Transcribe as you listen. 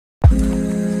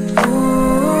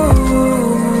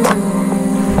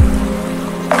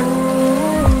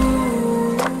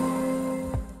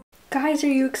guys,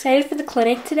 are you excited for the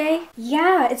clinic today?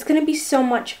 Yeah, it's gonna be so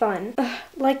much fun.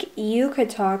 Like you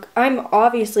could talk. I'm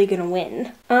obviously gonna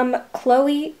win.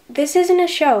 Chloe, this isn't a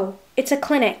show. It's a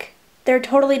clinic. They're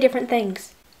totally different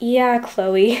things. Yeah,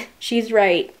 Chloe, she's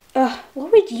right.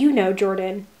 What would you know,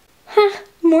 Jordan? Huh,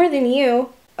 more than you.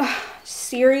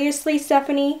 Seriously,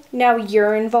 Stephanie? Now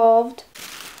you're involved?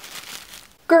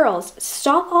 Girls,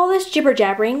 stop all this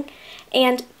jibber-jabbering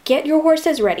and get your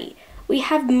horses ready. We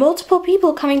have multiple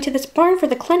people coming to this barn for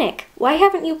the clinic. Why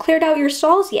haven't you cleared out your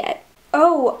stalls yet?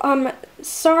 Oh,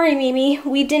 sorry, Mimi.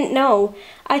 We didn't know.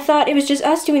 I thought it was just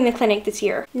us doing the clinic this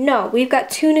year. No, we've got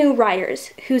 2 new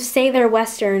riders who say they're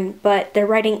Western, but they're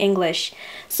writing English.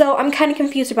 So I'm kind of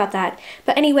confused about that.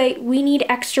 But anyway, we need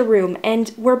extra room,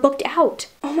 and we're booked out.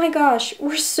 Oh my gosh,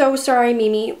 we're so sorry,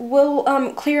 Mimi. We'll,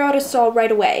 clear out a stall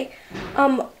right away.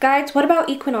 Guys, what about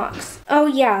Equinox? Oh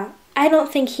yeah, I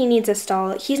don't think he needs a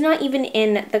stall. He's not even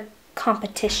in the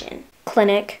competition.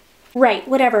 Clinic. Right,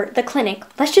 whatever, the clinic.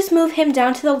 Let's just move him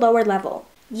down to the lower level.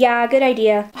 Yeah, good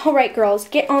idea. All right, girls,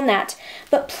 get on that.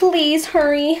 But please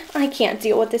hurry. I can't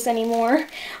deal with this anymore.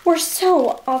 We're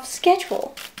so off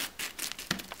schedule.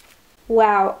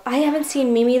 Wow, I haven't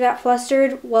seen Mimi that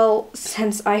flustered, well,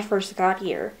 since I first got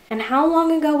here. And how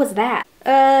long ago was that?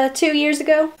 2 years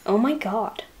ago? Oh my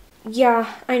god.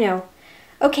 Yeah, I know.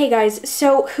 Okay guys,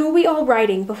 so who are we all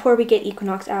riding before we get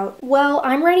Equinox out? Well,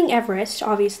 I'm riding Everest,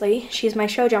 obviously. She's my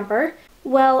show jumper.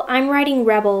 Well, I'm riding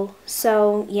Rebel,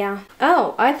 so yeah.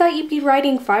 Oh, I thought you'd be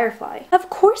riding Firefly.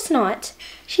 Of course not.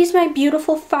 She's my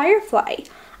beautiful Firefly.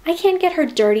 I can't get her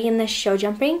dirty in this show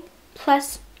jumping.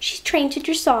 Plus, she's trained to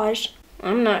dressage.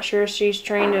 I'm not sure she's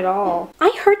trained at all.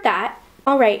 I heard that.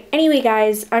 Alright, anyway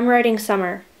guys, I'm riding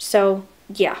Summer, so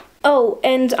yeah. Oh,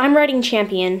 and I'm riding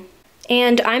Champion.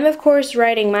 And I'm, of course,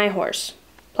 riding my horse,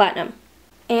 Platinum.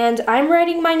 And I'm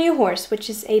riding my new horse, which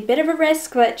is a bit of a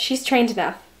risk, but she's trained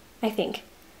enough, I think.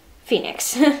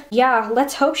 Phoenix. Yeah,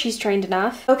 let's hope she's trained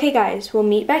enough. Okay, guys, we'll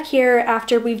meet back here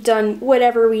after we've done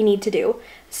whatever we need to do,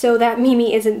 so that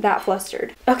Mimi isn't that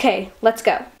flustered. Okay, let's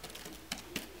go.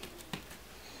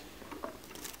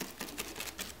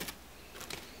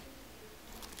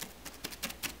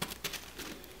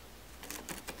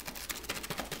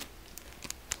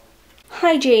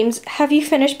 Hi, James. Have you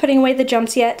finished putting away the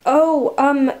jumps yet?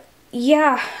 Oh,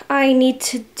 yeah, I need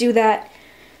to do that.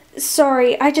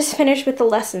 Sorry, I just finished with the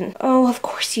lesson. Oh, of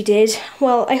course you did.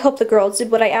 Well, I hope the girls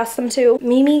did what I asked them to.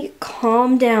 Mimi,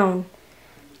 calm down.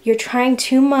 You're trying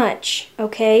too much,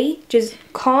 okay? Just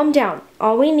calm down.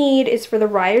 All we need is for the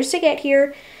riders to get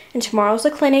here, and tomorrow's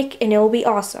the clinic, and it'll be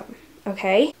awesome,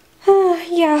 okay?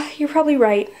 Yeah, you're probably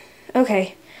right.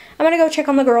 Okay, I'm gonna go check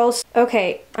on the girls.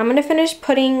 Okay, I'm gonna finish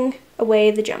putting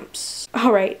away the jumps.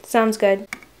 Alright, sounds good.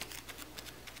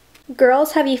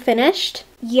 Girls, have you finished?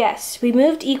 Yes, we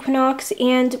moved Equinox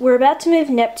and we're about to move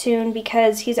Neptune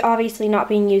because he's obviously not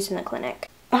being used in the clinic.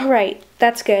 Alright,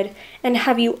 that's good. And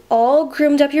have you all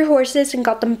groomed up your horses and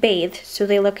got them bathed so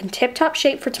they look in tip-top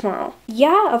shape for tomorrow?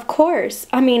 Yeah, of course.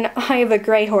 I mean, I have a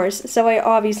gray horse, so I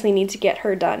obviously need to get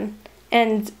her done.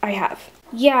 And I have.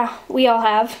 Yeah, we all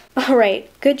have.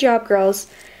 Alright, good job, girls.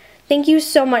 Thank you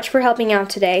so much for helping out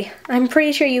today. I'm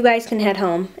pretty sure you guys can head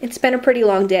home. It's been a pretty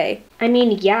long day. I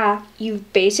mean, yeah,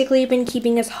 you've basically been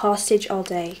keeping us hostage all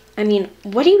day. I mean,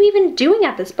 what are you even doing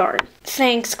at this barn?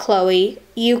 Thanks, Chloe.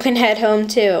 You can head home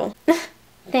too.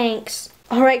 Thanks.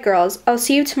 Alright, girls, I'll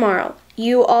see you tomorrow.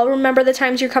 You all remember the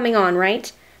times you're coming on, right?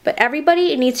 But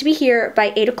everybody needs to be here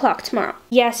by 8 o'clock tomorrow.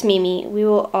 Yes, Mimi, we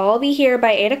will all be here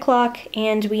by 8 o'clock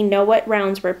and we know what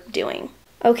rounds we're doing.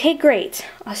 Okay, great.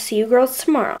 I'll see you girls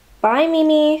tomorrow. Bye,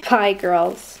 Mimi. Bye,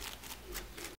 girls.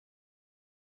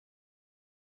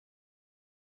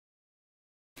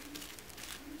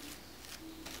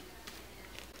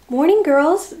 Morning,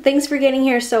 girls. Thanks for getting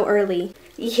here so early.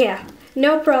 Yeah,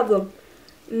 no problem.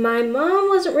 My mom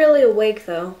wasn't really awake,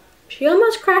 though. She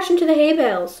almost crashed into the hay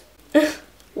bales.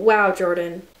 Wow,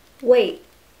 Jordan. Wait,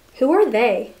 who are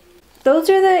they?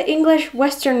 Those are the English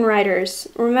Western riders.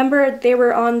 Remember, they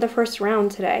were on the first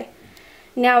round today.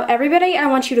 Now, everybody, I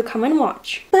want you to come and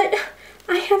watch. But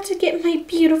I have to get my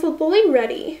beautiful boy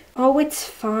ready. Oh, it's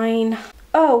fine.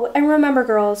 Oh, and remember,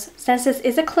 girls, since this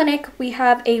is a clinic, we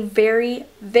have a very,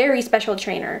 very special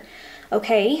trainer,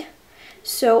 okay?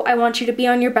 So I want you to be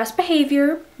on your best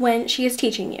behavior when she is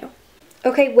teaching you.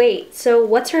 Okay, wait, so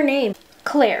what's her name?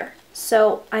 Claire.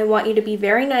 So I want you to be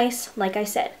very nice, like I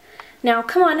said. Now,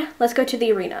 come on, let's go to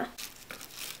the arena.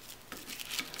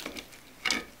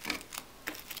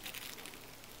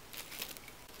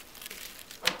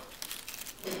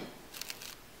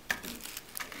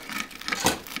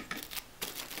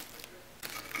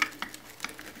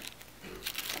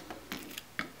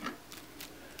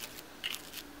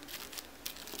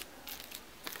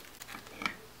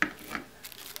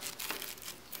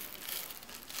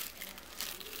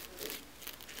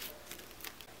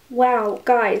 Wow,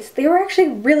 guys, they were actually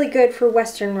really good for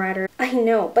Western Rider. I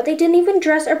know, but they didn't even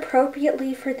dress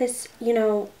appropriately for this,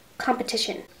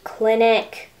 competition.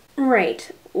 Clinic.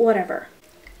 Right, whatever.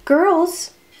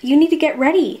 Girls, you need to get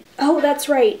ready. Oh, that's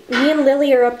right. Me and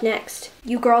Lily are up next.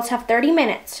 You girls have 30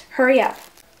 minutes. Hurry up.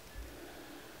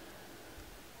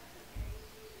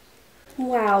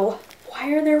 Wow, why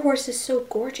are their horses so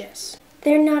gorgeous?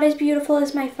 They're not as beautiful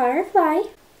as my Firefly.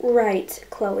 Right,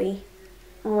 Chloe.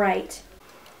 Right.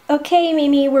 Okay,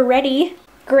 Mimi, we're ready.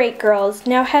 Great, girls.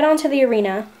 Now head on to the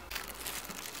arena.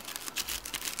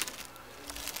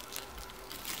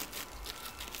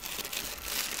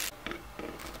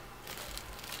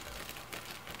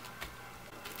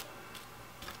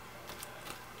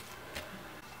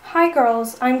 Hi,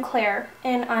 girls. I'm Claire,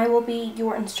 and I will be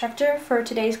your instructor for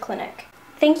today's clinic.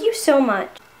 Thank you so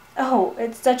much. Oh,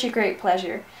 it's such a great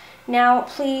pleasure. Now,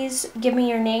 please give me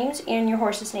your names and your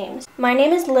horses' names. My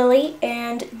name is Lily,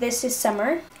 and this is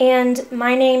Summer. And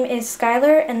my name is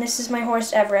Skylar, and this is my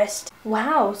horse, Everest.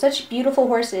 Wow, such beautiful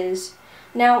horses.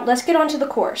 Now, let's get on to the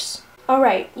course. All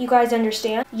right, you guys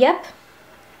understand? Yep.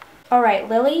 All right,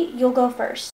 Lily, you'll go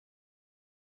first.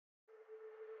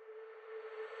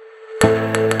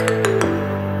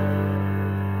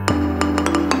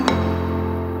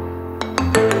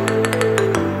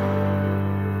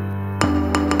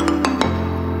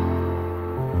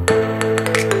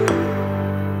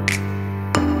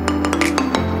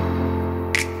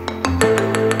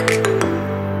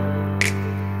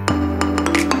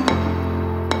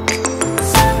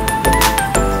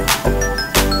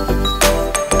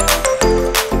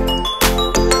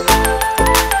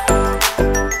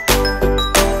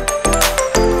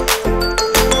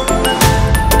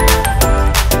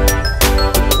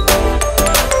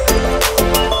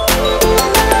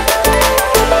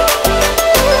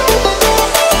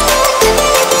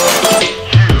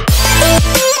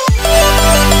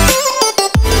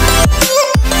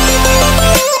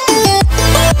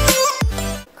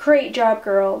 Great job,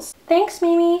 girls. Thanks,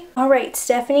 Mimi. All right,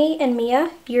 Stephanie and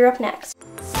Mia, you're up next.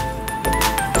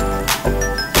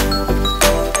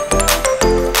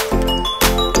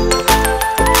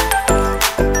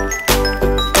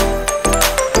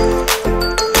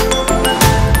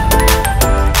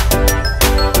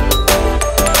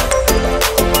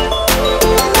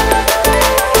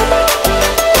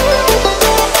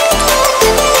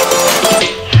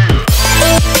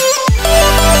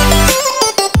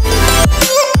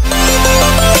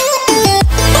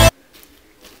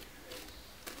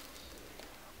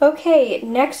 Okay,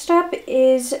 next up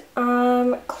is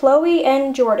Chloe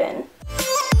and Jordan.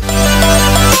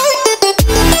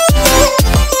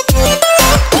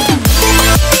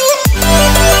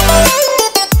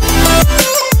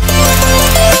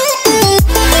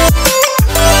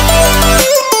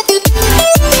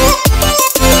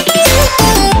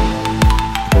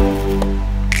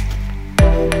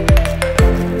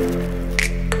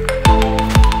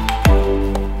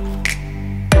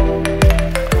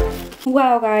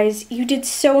 Wow, guys, you did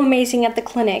so amazing at the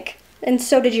clinic, and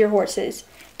so did your horses.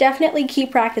 Definitely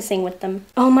keep practicing with them.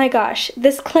 Oh my gosh,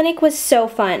 this clinic was so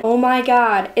fun. Oh my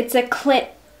god, it's a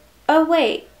Oh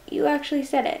wait, you actually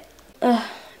said it. Ugh,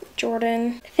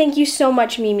 Jordan. Thank you so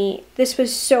much, Mimi. This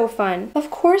was so fun.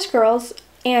 Of course, girls,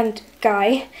 and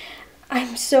Guy.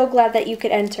 I'm so glad that you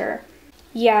could enter.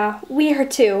 Yeah, we are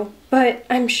too, but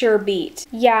I'm sure beat.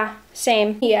 Yeah,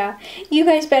 same. Yeah, you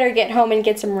guys better get home and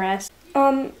get some rest.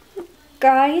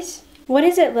 Guys? What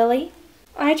is it, Lily?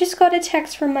 I just got a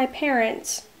text from my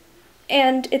parents,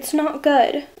 and it's not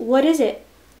good. What is it?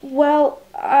 Well,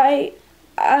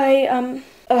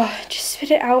 just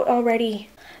spit it out already.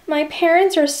 My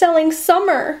parents are selling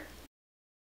Summer.